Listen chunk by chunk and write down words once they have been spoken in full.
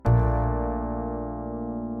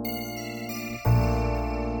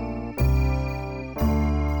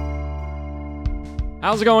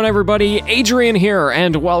How's it going, everybody? Adrian here,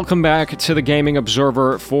 and welcome back to the Gaming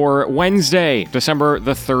Observer for Wednesday, December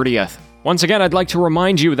the 30th. Once again, I'd like to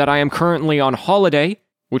remind you that I am currently on holiday,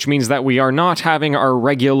 which means that we are not having our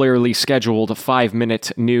regularly scheduled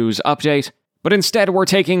 5-minute news update, but instead we're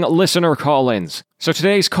taking listener call-ins. So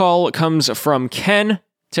today's call comes from Ken.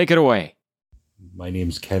 Take it away. My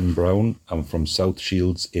name's Ken Brown. I'm from South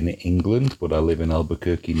Shields in England, but I live in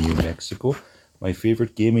Albuquerque, New Mexico. My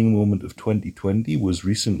favourite gaming moment of 2020 was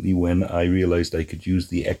recently when I realised I could use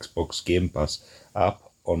the Xbox Game Pass app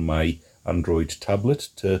on my Android tablet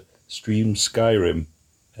to stream Skyrim.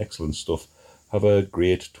 Excellent stuff. Have a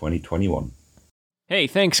great 2021. Hey,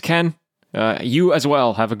 thanks, Ken. You as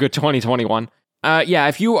well have a good 2021.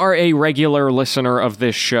 If you are a regular listener of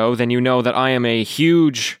this show, then you know that I am a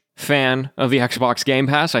huge fan of the Xbox Game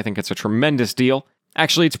Pass. I think it's a tremendous deal.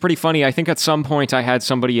 Actually, it's pretty funny. I think at some point I had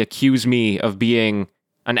somebody accuse me of being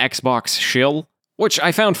an Xbox shill, which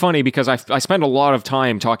I found funny because I spend a lot of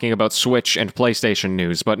time talking about Switch and PlayStation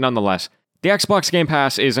news, but nonetheless, the Xbox Game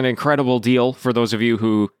Pass is an incredible deal for those of you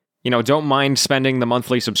who, don't mind spending the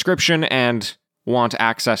monthly subscription and want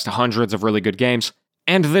access to hundreds of really good games.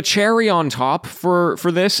 And the cherry on top for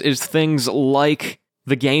this is things like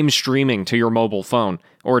the game streaming to your mobile phone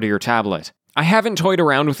or to your tablet. I haven't toyed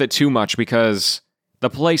around with it too much because the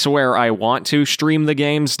place where I want to stream the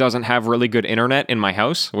games doesn't have really good internet in my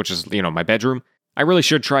house, which is, my bedroom. I really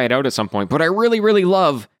should try it out at some point, but I really, really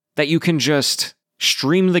love that you can just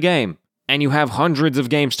stream the game, and you have hundreds of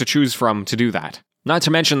games to choose from to do that. Not to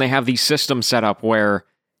mention they have these systems set up where,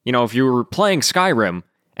 if you're playing Skyrim,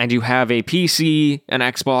 and you have a PC, an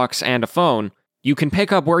Xbox, and a phone, you can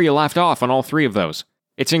pick up where you left off on all three of those.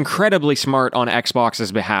 It's incredibly smart on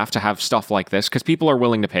Xbox's behalf to have stuff like this, because people are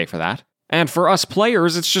willing to pay for that. And for us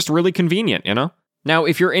players, it's just really convenient, Now,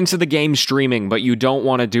 if you're into the game streaming, but you don't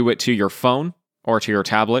want to do it to your phone, or to your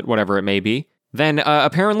tablet, whatever it may be, then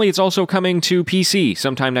apparently it's also coming to PC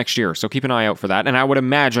sometime next year, so keep an eye out for that, and I would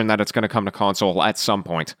imagine that it's going to come to console at some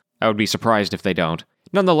point. I would be surprised if they don't.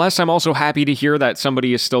 Nonetheless, I'm also happy to hear that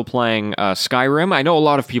somebody is still playing Skyrim. I know a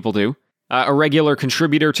lot of people do. A regular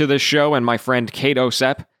contributor to this show, and my friend Kato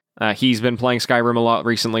Sepp, he's been playing Skyrim a lot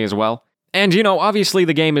recently as well. And, obviously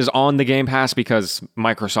the game is on the Game Pass because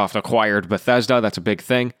Microsoft acquired Bethesda, that's a big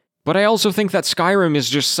thing. But I also think that Skyrim is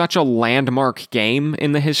just such a landmark game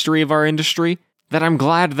in the history of our industry that I'm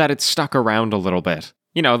glad that it's stuck around a little bit.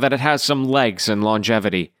 That it has some legs and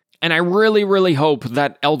longevity. And I really, really hope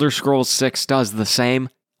that Elder Scrolls 6 does the same.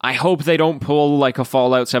 I hope they don't pull like a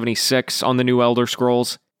Fallout 76 on the new Elder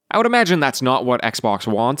Scrolls. I would imagine that's not what Xbox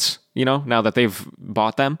wants, now that they've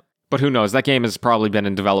bought them. But who knows, that game has probably been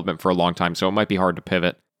in development for a long time, so it might be hard to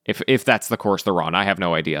pivot, if that's the course they're on. I have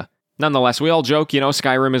no idea. Nonetheless, we all joke,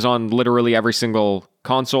 Skyrim is on literally every single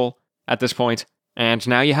console at this point, and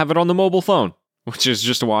now you have it on the mobile phone, which is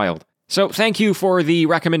just wild. So thank you for the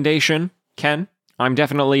recommendation, Ken. I'm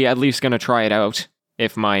definitely at least going to try it out,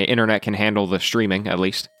 if my internet can handle the streaming, at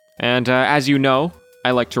least. And as you know,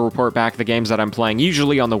 I like to report back the games that I'm playing,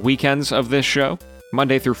 usually on the weekends of this show.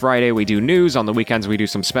 Monday through Friday, we do news. On the weekends, we do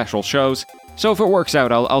some special shows. So if it works out,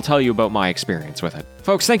 I'll tell you about my experience with it.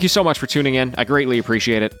 Folks, thank you so much for tuning in. I greatly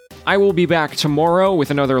appreciate it. I will be back tomorrow with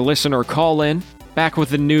another listener call-in. Back with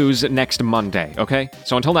the news next Monday, okay?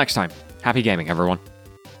 So until next time, happy gaming, everyone.